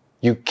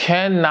 You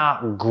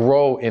cannot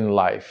grow in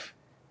life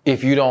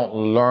if you don't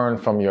learn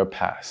from your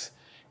past.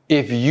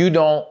 If you're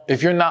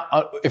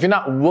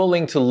not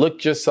willing to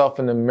look yourself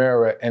in the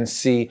mirror and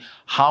see,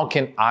 how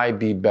can I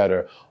be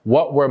better?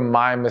 What were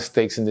my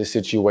mistakes in this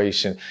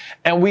situation?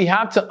 And we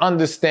have to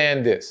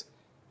understand this.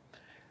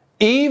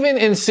 Even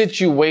in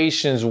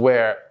situations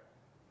where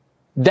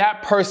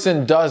that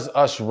person does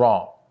us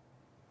wrong,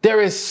 there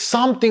is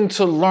something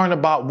to learn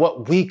about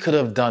what we could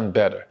have done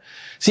better.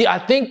 See, I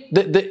think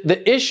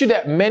the issue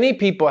that many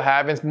people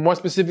have, and more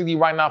specifically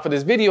right now for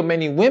this video,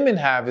 many women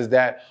have, is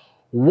that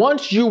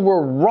once you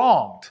were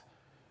wronged,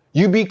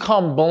 you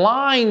become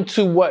blind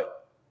to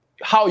what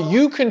how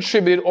you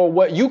contributed or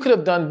what you could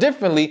have done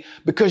differently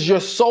because you're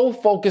so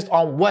focused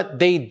on what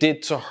they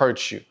did to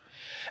hurt you.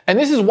 And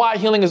this is why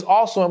healing is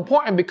also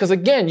important because,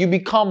 again, you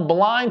become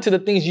blind to the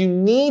things you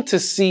need to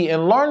see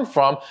and learn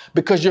from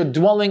because you're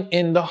dwelling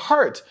in the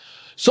hurt.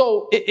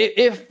 So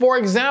if, for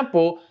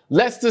example,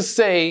 let's just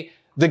say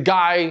the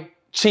guy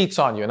cheats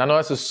on you, and I know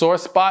that's a sore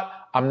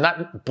spot. I'm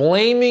not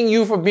blaming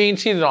you for being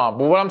cheated on,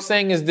 but what I'm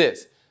saying is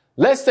this.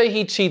 Let's say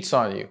he cheats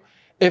on you.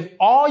 If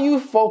all you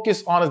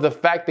focus on is the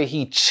fact that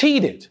he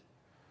cheated,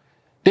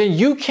 then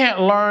you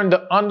can't learn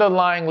the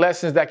underlying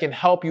lessons that can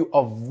help you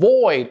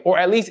avoid or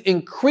at least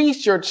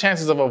increase your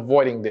chances of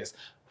avoiding this.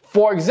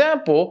 For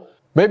example,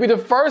 maybe the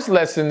first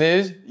lesson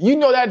is, you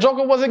know that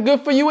joker wasn't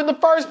good for you in the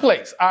first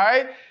place, all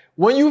right?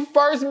 When you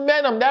first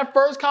met him, that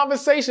first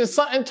conversation,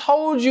 something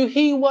told you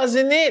he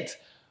wasn't it.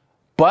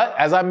 But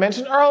as I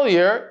mentioned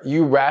earlier,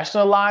 you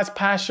rationalized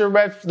past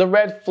the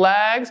red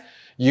flags,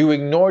 you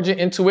ignored your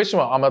intuition,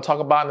 what I'm gonna talk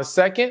about in a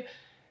second,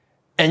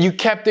 and you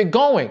kept it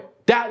going.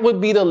 That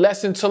would be the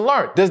lesson to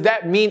learn. Does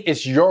that mean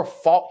it's your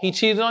fault he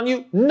cheated on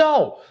you?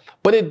 No.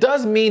 But it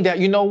does mean that,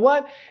 you know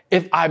what?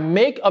 If I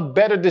make a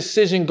better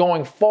decision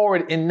going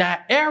forward in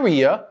that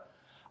area,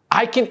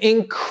 I can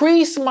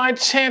increase my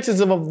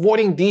chances of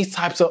avoiding these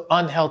types of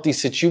unhealthy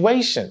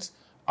situations.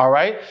 All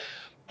right?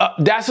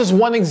 That's just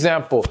one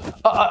example.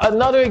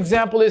 Another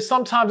example is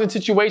sometimes in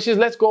situations,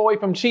 let's go away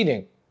from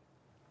cheating.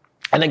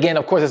 And again,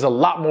 of course, there's a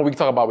lot more we can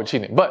talk about with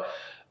cheating, but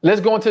let's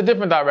go into a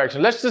different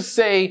direction. Let's just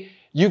say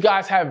you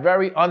guys have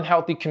very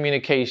unhealthy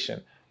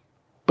communication.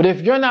 But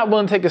if you're not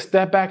willing to take a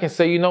step back and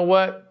say, you know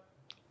what?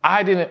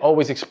 I didn't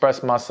always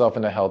express myself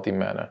in a healthy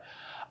manner.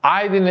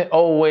 I didn't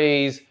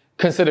always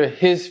consider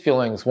his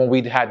feelings when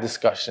we had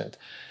discussions.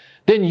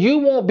 Then you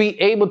won't be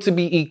able to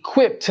be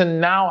equipped to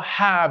now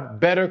have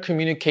better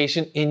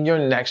communication in your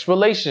next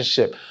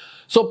relationship.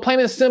 So plain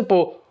and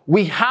simple,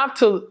 we have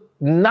to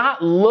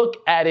not look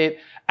at it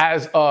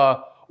as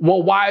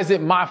well, why is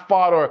it my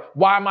fault or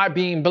why am I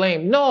being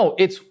blamed? No,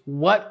 it's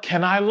what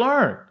can I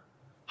learn?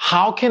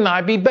 How can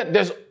I be better?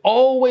 There's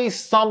always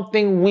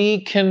something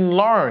we can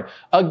learn.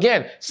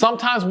 Again,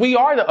 sometimes we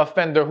are the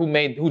offender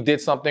who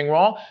did something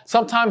wrong.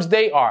 Sometimes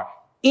they are.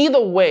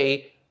 Either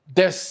way,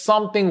 there's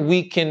something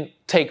we can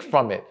take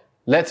from it.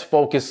 Let's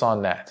focus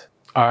on that.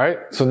 All right.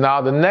 So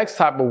now the next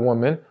type of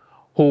woman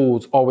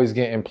who's always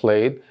getting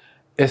played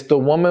is the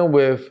woman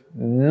with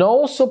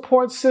no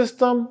support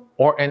system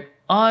or an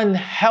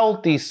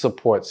unhealthy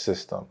support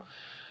system.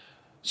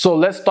 So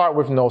let's start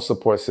with no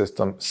support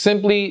system.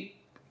 Simply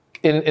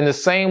in the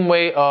same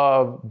way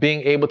of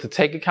being able to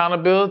take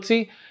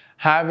accountability,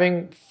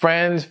 having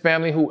friends,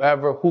 family,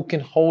 whoever, who can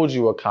hold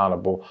you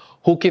accountable,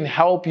 who can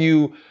help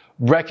you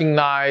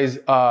recognize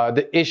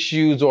the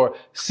issues or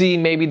see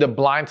maybe the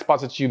blind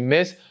spots that you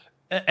miss.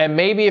 And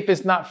maybe if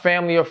it's not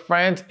family or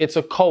friends, it's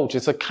a coach,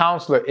 it's a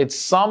counselor, it's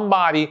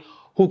somebody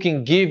who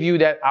can give you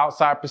that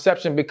outside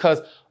perception,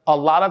 because a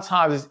lot of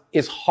times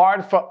it's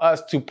hard for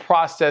us to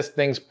process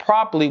things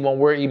properly when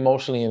we're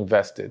emotionally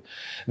invested.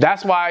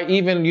 That's why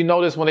even you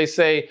notice when they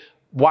say,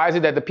 why is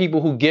it that the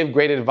people who give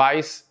great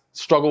advice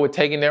struggle with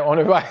taking their own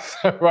advice,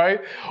 right?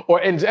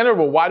 Or in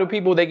general, why do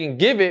people, they can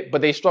give it,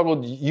 but they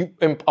struggle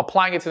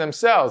applying it to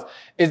themselves?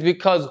 Is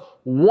because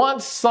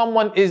once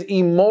someone is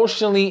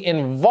emotionally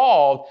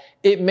involved,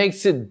 it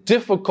makes it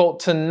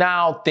difficult to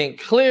now think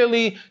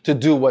clearly, to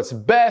do what's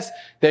best.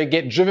 They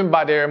get driven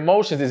by their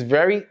emotions. It's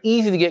very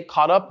easy to get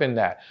caught up in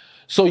that.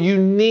 So you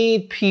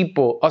need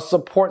people, a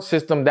support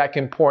system that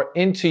can pour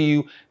into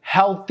you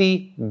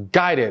healthy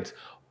guidance.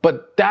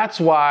 But that's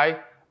why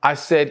I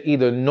said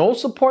either no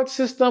support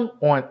system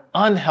or an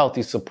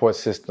unhealthy support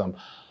system.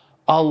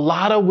 A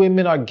lot of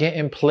women are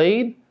getting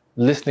played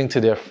listening to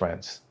their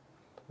friends,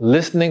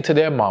 listening to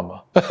their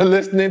mama,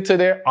 listening to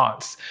their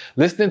aunts,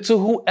 listening to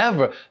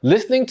whoever,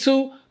 listening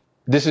to,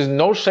 this is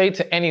no shade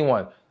to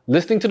anyone,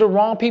 listening to the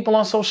wrong people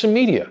on social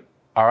media.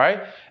 All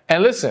right.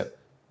 And listen,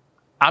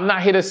 I'm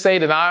not here to say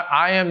that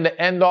I am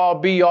the end all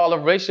be all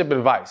of relationship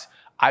advice.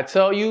 I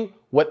tell you,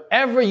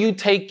 whatever you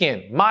take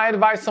in, my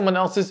advice, someone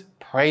else's,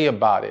 pray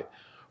about it.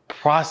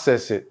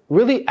 Process it.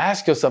 Really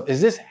ask yourself, is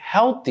this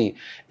healthy?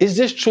 Is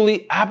this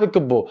truly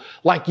applicable?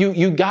 Like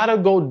you gotta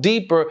go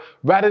deeper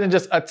rather than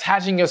just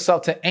attaching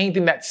yourself to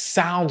anything that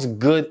sounds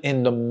good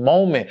in the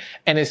moment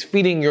and is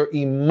feeding your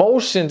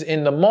emotions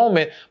in the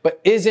moment, but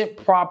isn't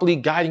properly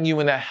guiding you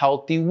in a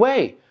healthy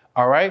way.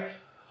 All right.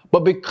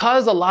 But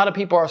because a lot of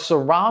people are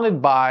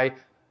surrounded by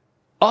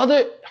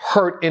other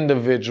hurt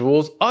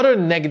individuals, other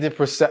negative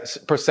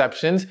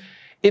perceptions,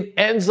 it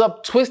ends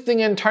up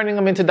twisting and turning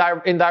them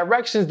into in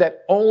directions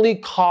that only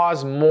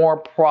cause more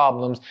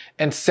problems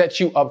and set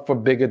you up for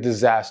bigger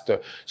disaster.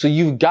 So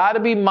you've got to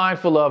be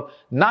mindful of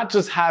not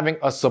just having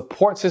a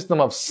support system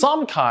of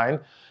some kind,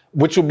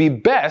 which will be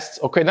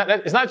best. Okay,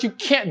 it's not that you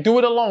can't do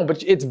it alone,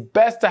 but it's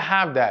best to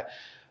have that.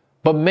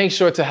 But make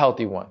sure it's a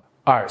healthy one.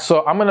 All right,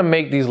 so I'm going to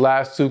make these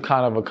last two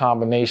kind of a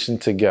combination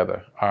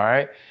together. All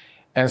right.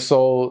 And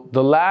so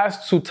the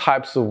last two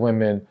types of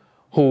women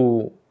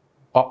who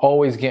are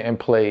always getting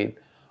played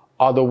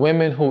are the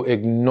women who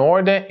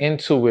ignore their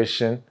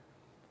intuition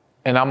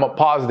And I'm going to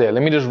pause there.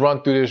 Let me just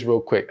run through this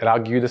real quick, and I'll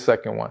give you the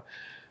second one.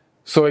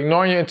 So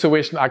ignoring your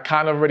intuition, I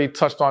kind of already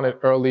touched on it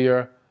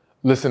earlier.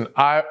 Listen,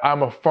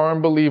 I'm a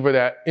firm believer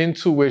that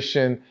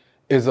intuition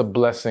is a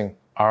blessing,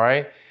 all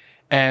right?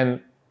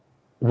 And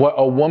what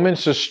a woman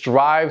should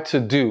strive to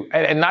do,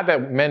 and not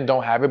that men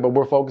don't have it, but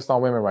we're focused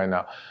on women right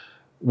now.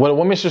 What a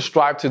woman should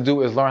strive to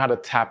do is learn how to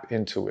tap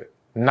into it.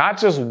 Not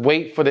just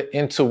wait for the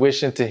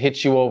intuition to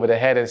hit you over the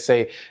head and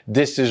say,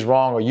 this is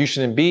wrong or you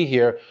shouldn't be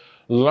here.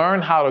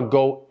 Learn how to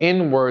go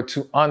inward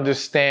to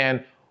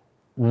understand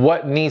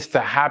what needs to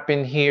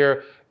happen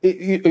here.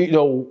 You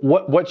know,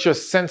 what you're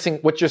sensing,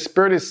 what your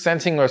spirit is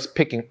sensing or is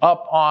picking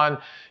up on,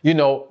 you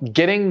know,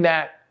 getting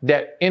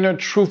that inner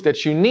truth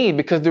that you need,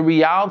 because the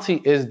reality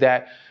is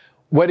that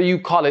whether you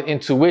call it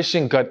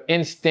intuition, gut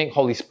instinct,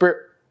 Holy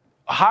Spirit,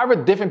 however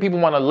different people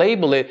want to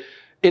label it,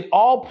 it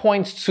all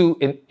points to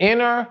an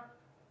inner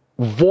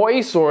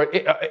voice or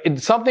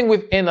it's something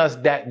within us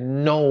that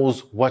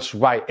knows what's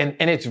right.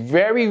 And it's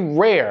very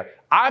rare,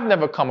 I've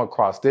never come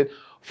across it,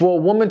 for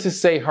a woman to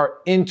say her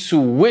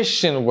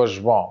intuition was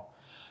wrong.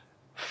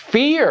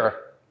 Fear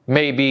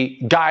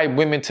maybe guide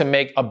women to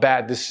make a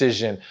bad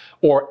decision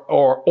or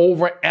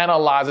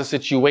overanalyze a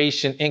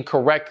situation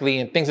incorrectly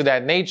and things of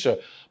that nature.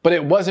 But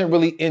it wasn't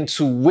really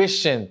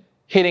intuition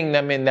hitting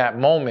them in that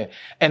moment.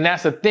 And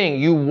that's the thing.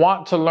 You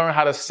want to learn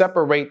how to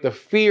separate the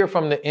fear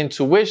from the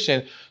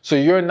intuition so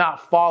you're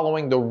not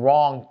following the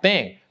wrong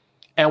thing.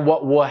 And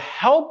what will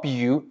help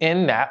you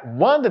in that,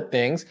 one of the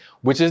things,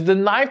 which is the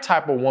knife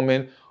type of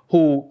woman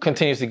who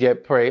continues to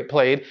get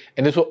played,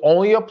 and this will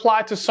only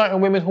apply to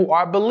certain women who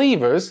are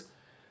believers,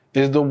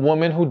 is the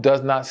woman who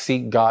does not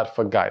seek God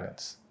for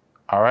guidance.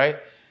 All right?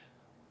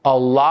 A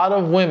lot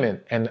of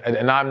women, and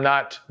I'm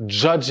not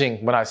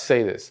judging when I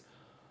say this,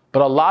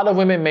 but a lot of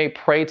women may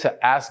pray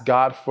to ask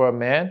God for a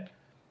man.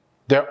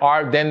 There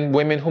are then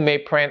women who may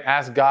pray and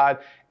ask God,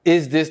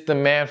 is this the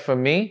man for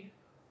me?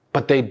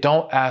 But they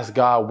don't ask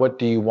God, what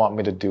do you want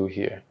me to do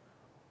here?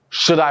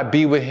 Should I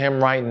be with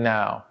him right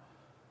now?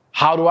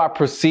 How do I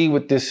proceed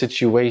with this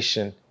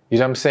situation? You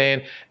know what I'm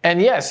saying?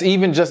 And yes,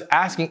 even just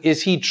asking,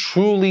 is he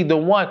truly the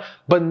one?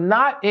 But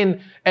not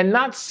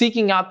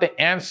seeking out the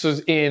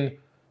answers in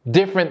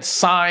different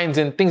signs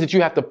and things that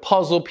you have to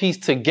puzzle piece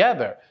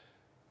together.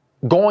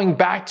 Going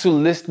back to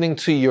listening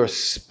to your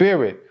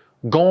spirit,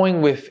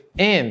 going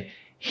within,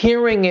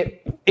 hearing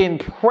it in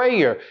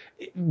prayer.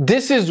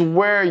 This is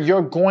where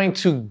you're going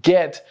to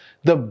get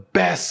the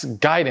best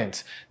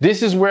guidance.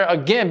 This is where,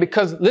 again,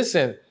 because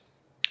listen,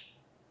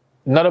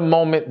 another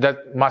moment that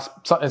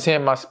something's here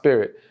in my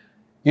spirit.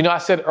 You know, I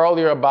said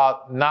earlier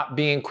about not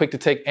being quick to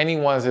take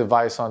anyone's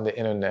advice on the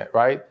internet,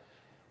 right?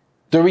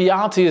 The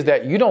reality is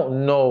that you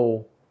don't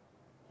know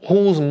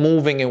who's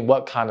moving in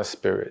what kind of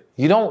spirit.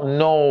 You don't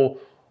know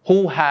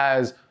who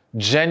has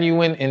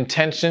genuine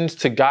intentions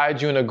to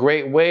guide you in a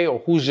great way or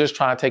who's just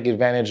trying to take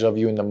advantage of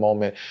you in the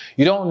moment.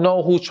 You don't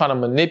know who's trying to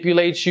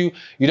manipulate you.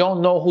 You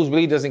don't know who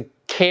really doesn't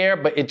care,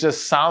 but it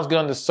just sounds good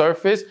on the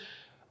surface.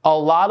 A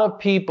lot of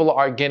people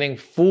are getting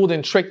fooled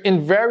and tricked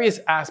in various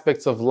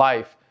aspects of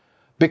life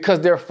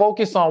because they're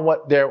focused on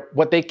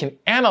what they can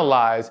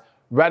analyze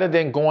rather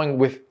than going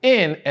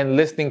within and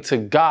listening to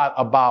God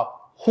about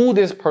who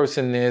this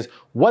person is,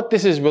 what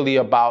this is really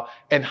about,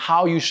 and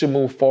how you should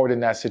move forward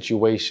in that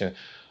situation.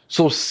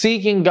 So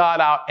seeking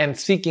God out and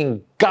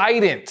seeking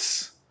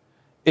guidance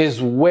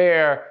is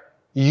where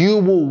you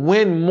will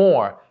win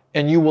more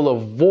and you will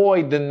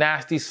avoid the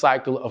nasty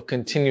cycle of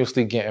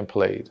continuously getting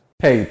played.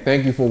 Hey,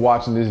 thank you for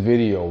watching this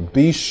video.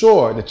 Be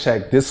sure to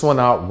check this one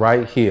out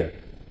right here,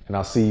 and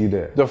I'll see you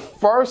there. The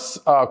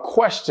first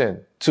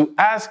question to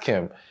ask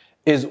him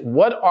is,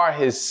 what are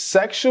his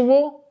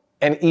sexual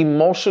and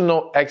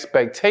emotional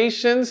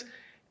expectations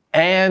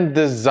and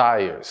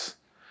desires?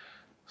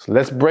 So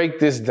let's break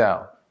this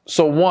down.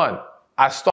 So one, I start